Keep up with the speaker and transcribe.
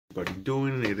Everybody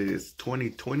doing? It is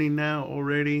 2020 now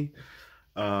already.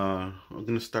 I'm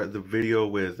gonna start the video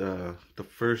with the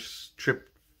first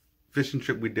fishing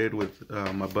trip we did with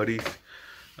my buddies.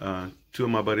 Two of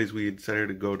my buddies, we decided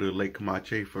to go to Lake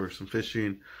Camache for some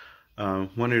fishing.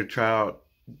 Wanted to try out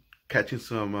catching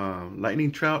some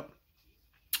lightning trout.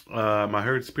 I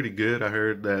heard it's pretty good. I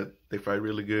heard that they fight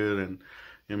really good, and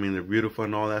I mean they're beautiful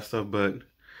and all that stuff. But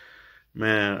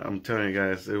man, I'm telling you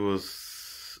guys, it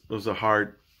was a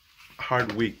hard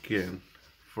weekend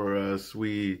for us.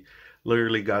 We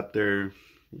literally got there.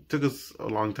 It took us a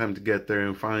long time to get there,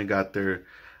 and finally got there.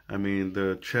 I mean,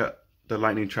 the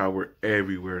lightning trout were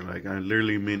everywhere. Like, I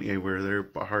literally mean everywhere. They're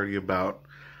hardly about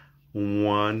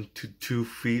 1 to 2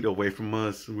 feet away from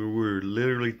us. We were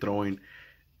literally throwing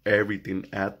everything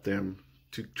at them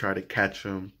to try to catch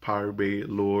them. Power bait,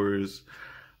 lures,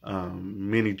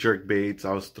 mini jerk baits.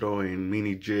 I was throwing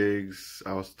mini jigs.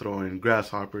 I was throwing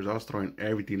grasshoppers. I was throwing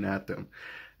everything at them,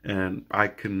 and I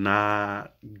could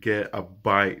not get a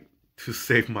bite to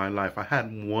save my life. I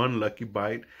had one lucky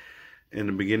bite in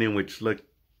the beginning, which looked,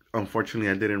 unfortunately,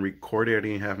 I didn't record it. I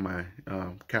didn't have my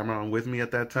camera on with me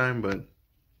at that time, but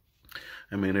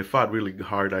I mean, it fought really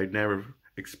hard. I never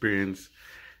experienced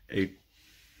a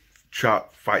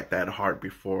trout fight that hard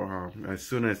before. As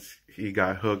soon as he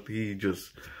got hooked, he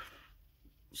just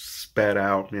spat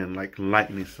out and like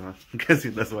lightning. So I'm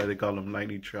guessing that's why they call him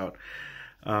lightning trout.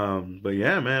 But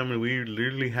yeah, man, I mean, we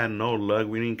literally had no luck.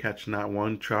 We didn't catch not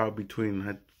one trout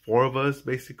between 4 of us,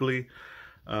 basically.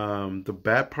 The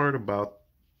bad part about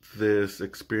this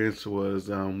experience was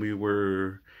we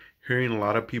were hearing a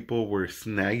lot of people were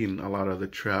snagging a lot of the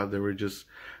trout. They were just,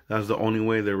 that was the only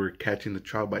way they were catching the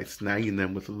trout, by snagging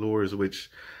them with lures,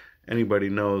 which anybody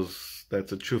knows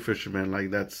that's a true fisherman. Like,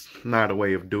 that's not a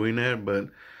way of doing it. But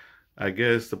I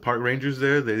guess the park rangers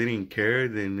there, they didn't care.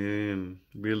 They didn't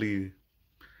really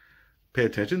pay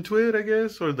attention to it, I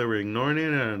guess, or they were ignoring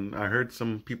it. And I heard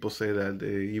some people say that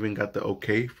they even got the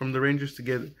okay from the rangers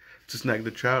to snag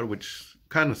the trout, which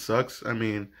kind of sucks. I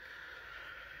mean,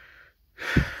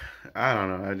 I don't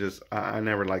know. I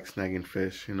never like snagging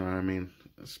fish, you know what I mean?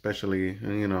 Especially,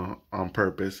 you know, on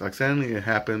purpose. Accidentally it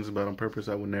happens, but on purpose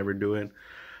I would never do it.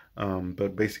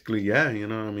 But basically, yeah, you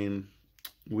know, I mean,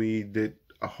 we did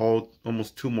a whole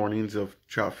almost 2 mornings of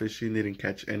trout fishing, didn't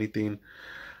catch anything.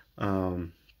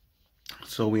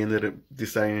 So we ended up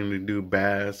deciding to do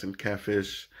bass and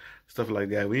catfish, stuff like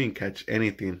that. We didn't catch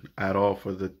anything at all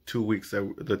for the 2 weeks,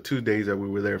 the 2 days that we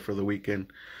were there for the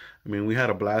weekend. I mean, we had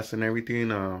a blast and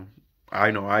everything. I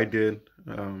know I did.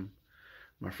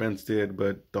 My friends did,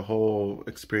 but the whole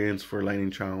experience for lightning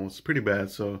trout was pretty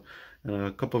bad. So,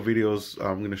 a couple of videos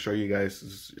I'm going to show you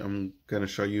guys. I'm going to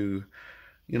show you,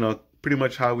 you know, pretty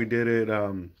much how we did it,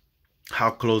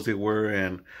 how close they were,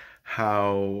 and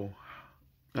how,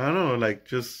 I don't know, like,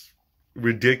 just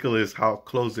ridiculous how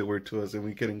close they were to us and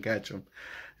we couldn't catch them.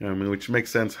 You know what I mean? Which makes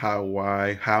sense how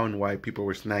and why people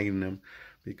were snagging them.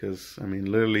 Because, I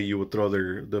mean, literally you would throw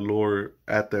the lure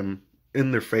at them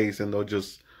in their face and they'll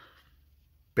just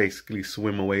basically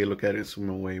swim away, look at it, swim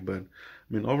away. But, I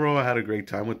mean, overall, I had a great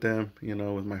time with them, you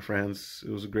know, with my friends.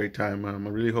 It was a great time. I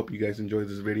really hope you guys enjoyed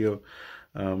this video.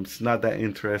 It's not that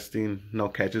interesting, no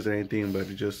catches or anything, but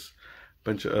it's just a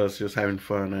bunch of us just having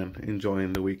fun and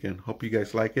enjoying the weekend. Hope you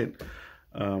guys like it.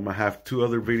 I have 2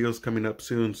 other videos coming up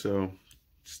soon, so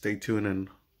stay tuned and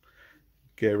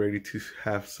get ready to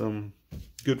have some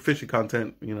good fishing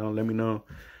content. You know, let me know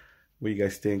what you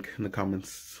guys think in the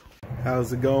comments.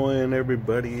 How's it going,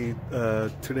 everybody?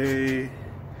 Today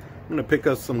I'm gonna pick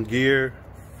up some gear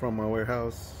from my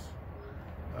warehouse,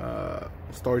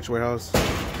 storage warehouse.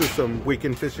 Do some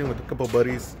weekend fishing with a couple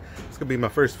buddies. It's gonna be my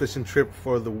first fishing trip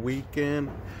for the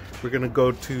weekend. We're gonna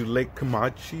go to Lake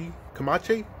Camache,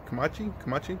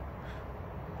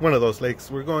 one of those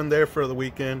lakes. We're going there for the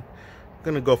weekend.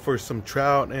 Gonna go for some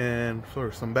trout and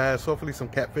for some bass, hopefully some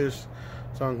catfish.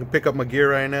 So I'm gonna pick up my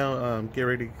gear right now,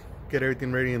 get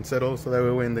everything ready and settled, so that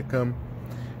way when they come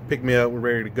pick me up, we're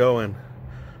ready to go, and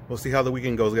we'll see how the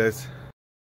weekend goes, guys.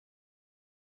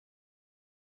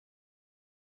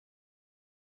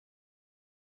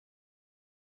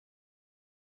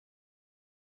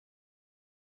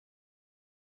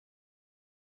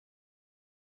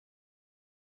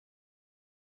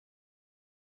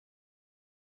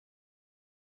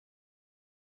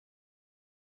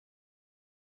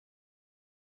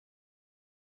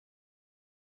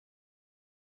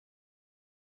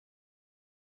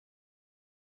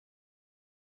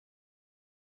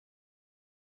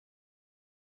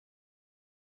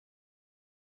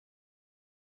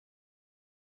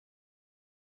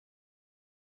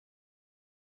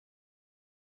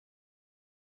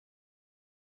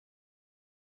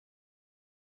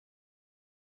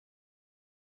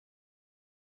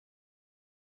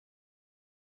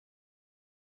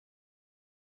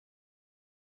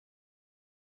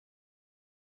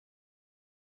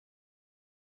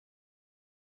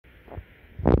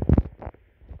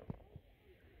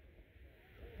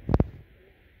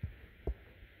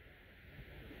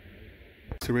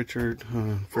 To Richard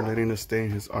for letting us stay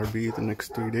in his RV the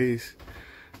next 3 days.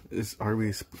 This RV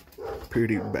is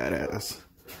pretty badass.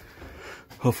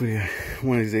 Hopefully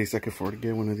one of these days I can afford to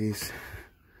get one of these.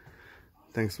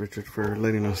 Thanks, Richard, for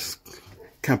letting us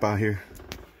camp out here.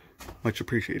 Much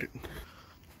appreciated. You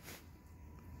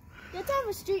have to have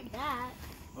a straight back.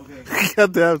 Okay. You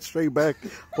have to have straight back.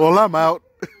 Well, I'm out.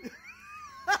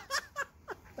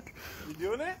 You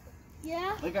doing it?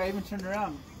 Yeah. Look, I even turned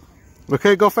around.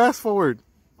 Okay, go fast forward.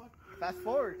 Fast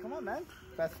forward. Come on, man.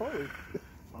 Fast forward.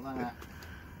 Hold on.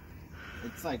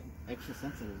 It's like extra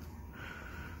sensitive.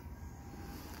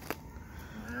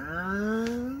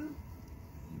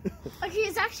 Okay,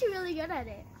 it's actually really good at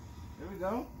it. There we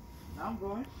go. Now I'm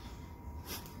going.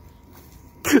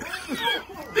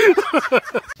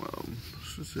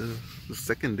 This is the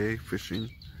second day fishing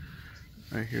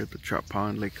right here at the trout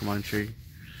pond, Lake Camanche.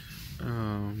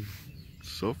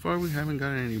 So far we haven't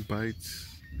gotten any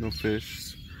bites, no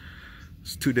fish.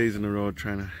 It's 2 days in a row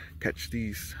trying to catch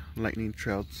these lightning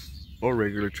trouts or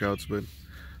regular trouts, but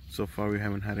so far we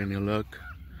haven't had any luck.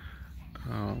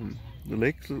 The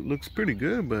lake looks pretty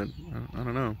good, but I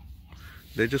don't know.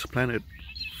 They just planted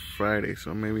Friday,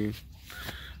 so maybe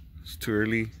it's too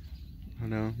early. I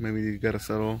don't know, maybe you gotta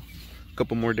settle a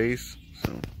couple more days.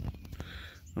 So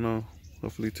I don't know,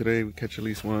 hopefully today we catch at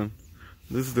least one.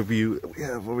 This is the view that we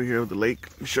have over here of the lake.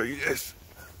 Let me show you guys.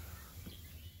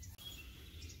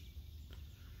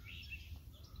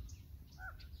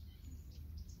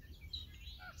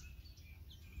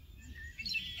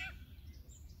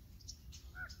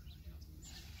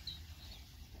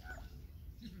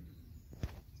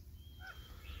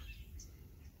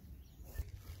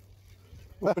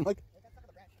 What happened, Mike?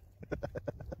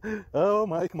 Oh,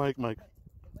 Mike.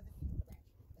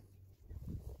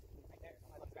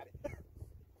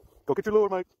 Go get your lure,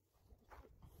 Mike.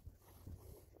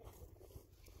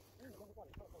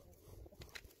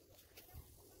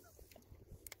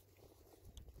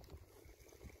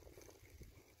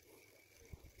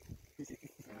 Just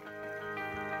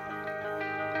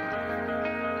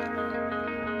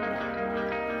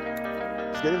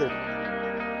get in there.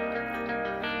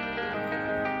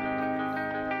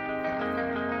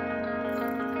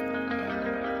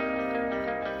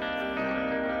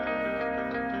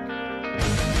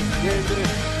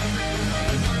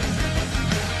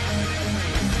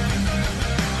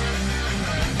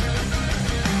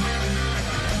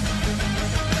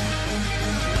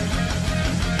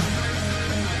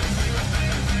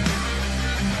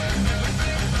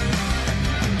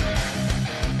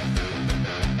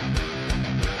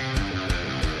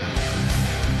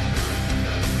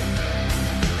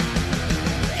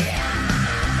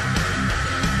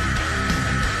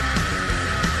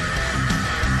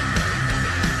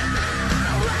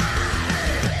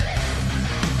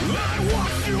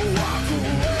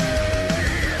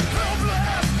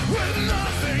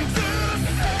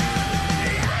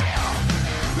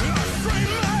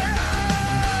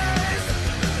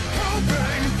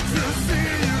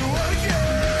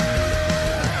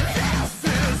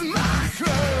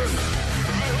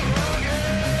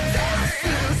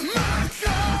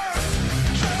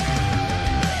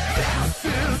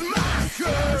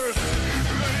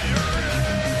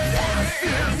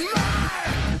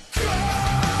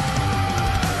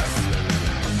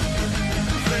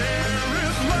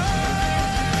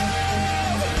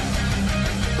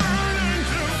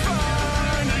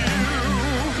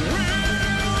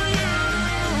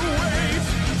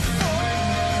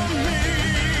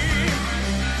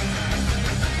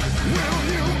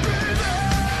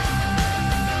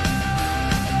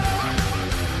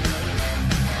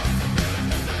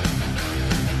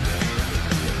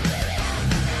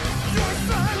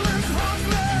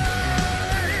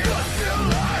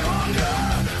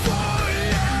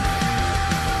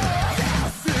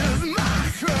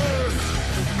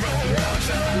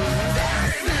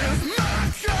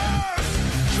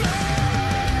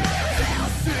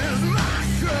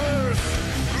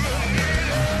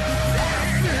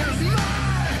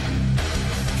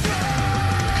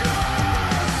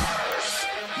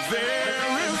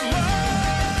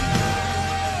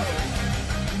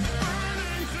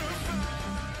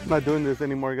 Not doing this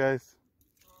anymore, guys.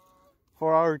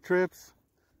 4-hour trips,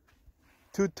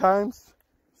 2 times,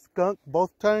 skunk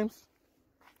both times.